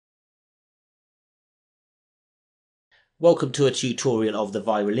Welcome to a tutorial of the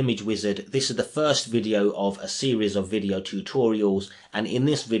Viral Image Wizard. This is the first video of a series of video tutorials, and in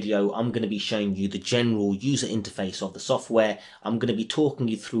this video I'm going to be showing you the general user interface of the software. I'm going to be talking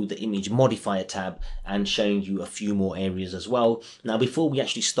you through the image modifier tab and showing you a few more areas as well. Now before we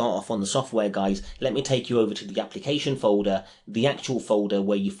actually start off on the software, guys, let me take you over to the application folder, the actual folder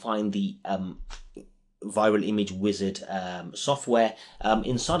where you find the Viral Image Wizard software.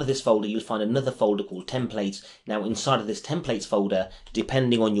 Inside of this folder you'll find another folder called templates. Now inside of this templates folder,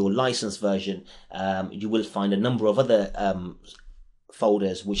 depending on your license version, you will find a number of other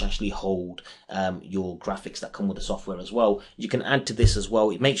folders which actually hold your graphics that come with the software as well. You can add to this as well.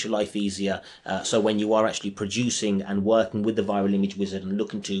 It makes your life easier, so when you are actually producing and working with the Viral Image Wizard and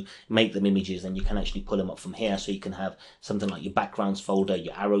looking to make them images, then you can actually pull them up from here. So you can have something like your backgrounds folder,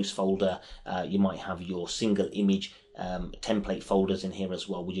 your arrows folder, you might have your single image template folders in here as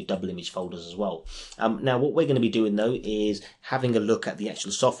well, with your double image folders as well. Now what we're going to be doing though is having a look at the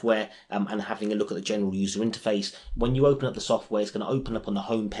actual software and having a look at the general user interface. When you open up the software, it's going to open up on the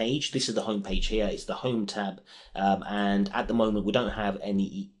home page. This is the home page here. It's the home tab, and at the moment we don't have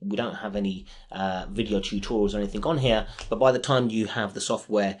any video tutorials or anything on here, but by the time you have the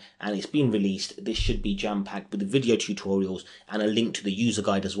software and it's been released, this should be jam-packed with the video tutorials and a link to the user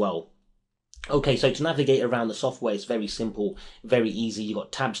guide as well. Okay, so to navigate around the software, it's very simple, very easy. You've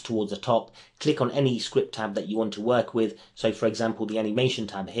got tabs towards the top. Click on any script tab that you want to work with. So for example, the animation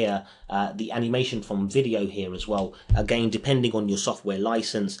tab here, the animation from video here as well. Again, depending on your software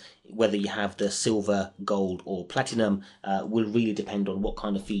license, whether you have the silver, gold or platinum, will really depend on what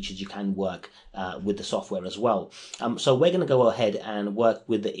kind of features you can work with the software as well. So we're going to go ahead and work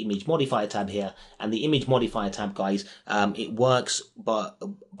with the image modifier tab here. And the image modifier tab, guys, it works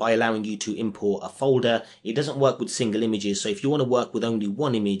by allowing you to import a folder. It doesn't work with single images, so if you want to work with only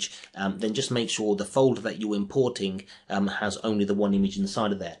one image, then just make sure the folder that you're importing has only the one image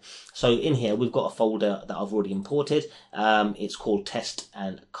inside of there. So in here we've got a folder that I've already imported. It's called Test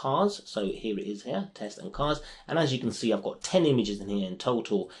and Cars. So here it is here, Test and Cars, and as you can see I've got 10 images in here in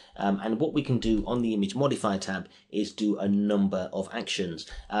total. And what we can do on the image modifier tab is do a number of actions.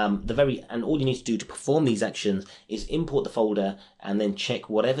 And all you need to do to perform these actions is import the folder and then check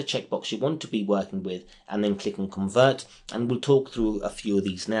whatever checkbox you want to be working with, and then click on convert, and we'll talk through a few of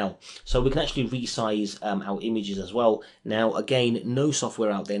these now. So we can actually resize our images as well. Now again, no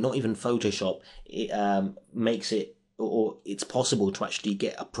software out there, not even Photoshop, makes it, or it's possible to actually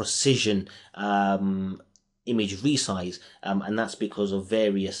get a precision image resize, and that's because of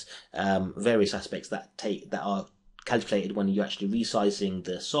various aspects that are calculated when you're actually resizing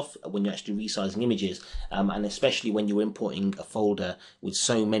images, and especially when you're importing a folder with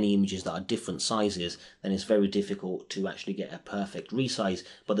so many images that are different sizes, then it's very difficult to actually get a perfect resize.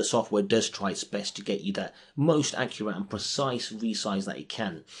 But the software does try its best to get you that most accurate and precise resize that it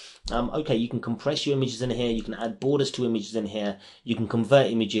can. Okay, you can compress your images in here, you can add borders to images in here, you can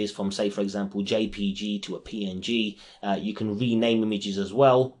convert images from, say for example, JPG to a PNG, you can rename images as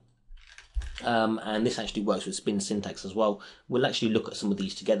well. And this actually works with Spin Syntax as well. We'll actually look at some of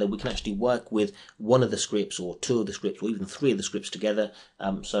these together. We can actually work with one of the scripts or two of the scripts or even three of the scripts together.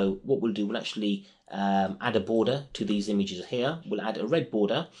 So what we'll do, we'll actually add a border to these images here. We'll add a red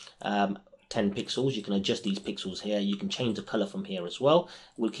border, 10 pixels. You can adjust these pixels here. You can change the color from here as well.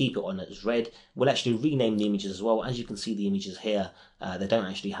 We'll keep it on as red. We'll actually rename the images as well. As you can see, the images here, they don't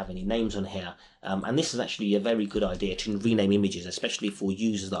actually have any names on here. And this is actually a very good idea to rename images, especially for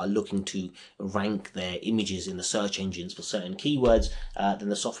users that are looking to rank their images in the search engines for certain keywords. Then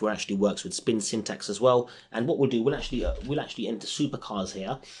the software actually works with Spin Syntax as well. And what we'll do, we'll actually enter supercars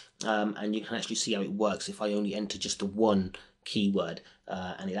here, and you can actually see how it works if I only enter just the one keyword,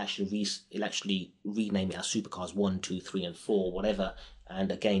 and it actually rename it as supercars 1, 2, 3 and 4, whatever. And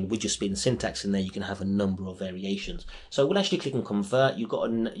again, with your Spin Syntax in there, you can have a number of variations. So we'll actually click on convert. You've got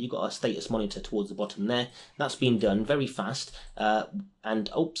a status monitor towards the bottom there. That's been done very fast. And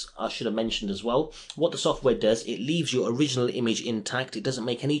oops, I should have mentioned as well, what the software does, it leaves your original image intact. It doesn't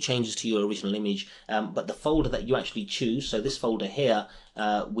make any changes to your original image, but the folder that you actually choose, so this folder here,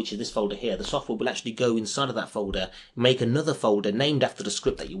 which is this folder here, the software will actually go inside of that folder, make another folder named after the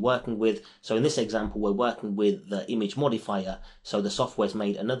script that you're working with. So in this example, we're working with the image modifier, so the software's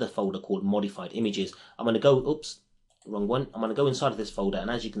made another folder called modified images. I'm going to go, oops, wrong one. I'm going to go inside of this folder, and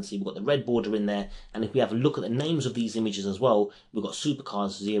as you can see, we've got the red border in there, and if we have a look at the names of these images as well, we've got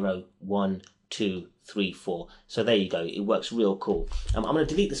supercars 0, 1, 2, 3, 4. So there you go, it works real cool. I'm going to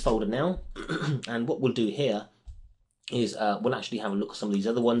delete this folder now, and what we'll do here is we'll actually have a look at some of these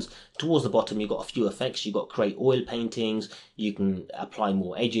other ones. Towards the bottom, you've got a few effects. You've got create oil paintings. You can apply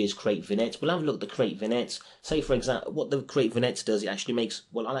more edges, create vignettes. We'll have a look at the create vignettes. Say, for example, what the create vignettes does, it actually makes,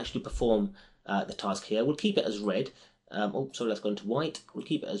 well, I'll actually perform the task here. We'll keep it as red. So let's go into white. We'll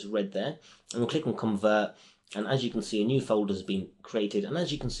keep it as red there. And we'll click on convert. And as you can see, a new folder has been created. And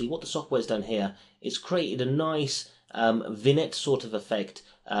as you can see, what the software's done here, it's created a nice vignette sort of effect.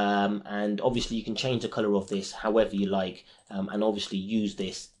 And obviously you can change the color of this however you like, and obviously use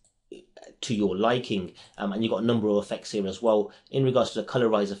this to your liking, and you've got a number of effects here as well. In regards to the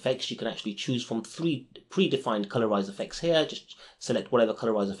colorize effects, you can actually choose from 3 predefined colorize effects here. Just select whatever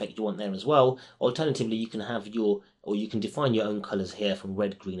colorize effect you want there as well. Alternatively, you can have you can define your own colors here from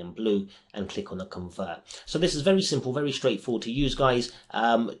red, green and blue, and click on the convert. So this is very simple, very straightforward to use, guys.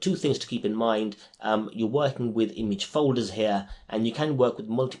 2 things to keep in mind. You're working with image folders here, and you can work with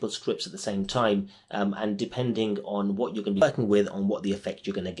multiple scripts at the same time, and depending on what you're going to be working with, on what the effect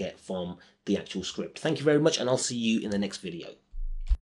you're going to get from the actual script. Thank you very much, and I'll see you in the next video.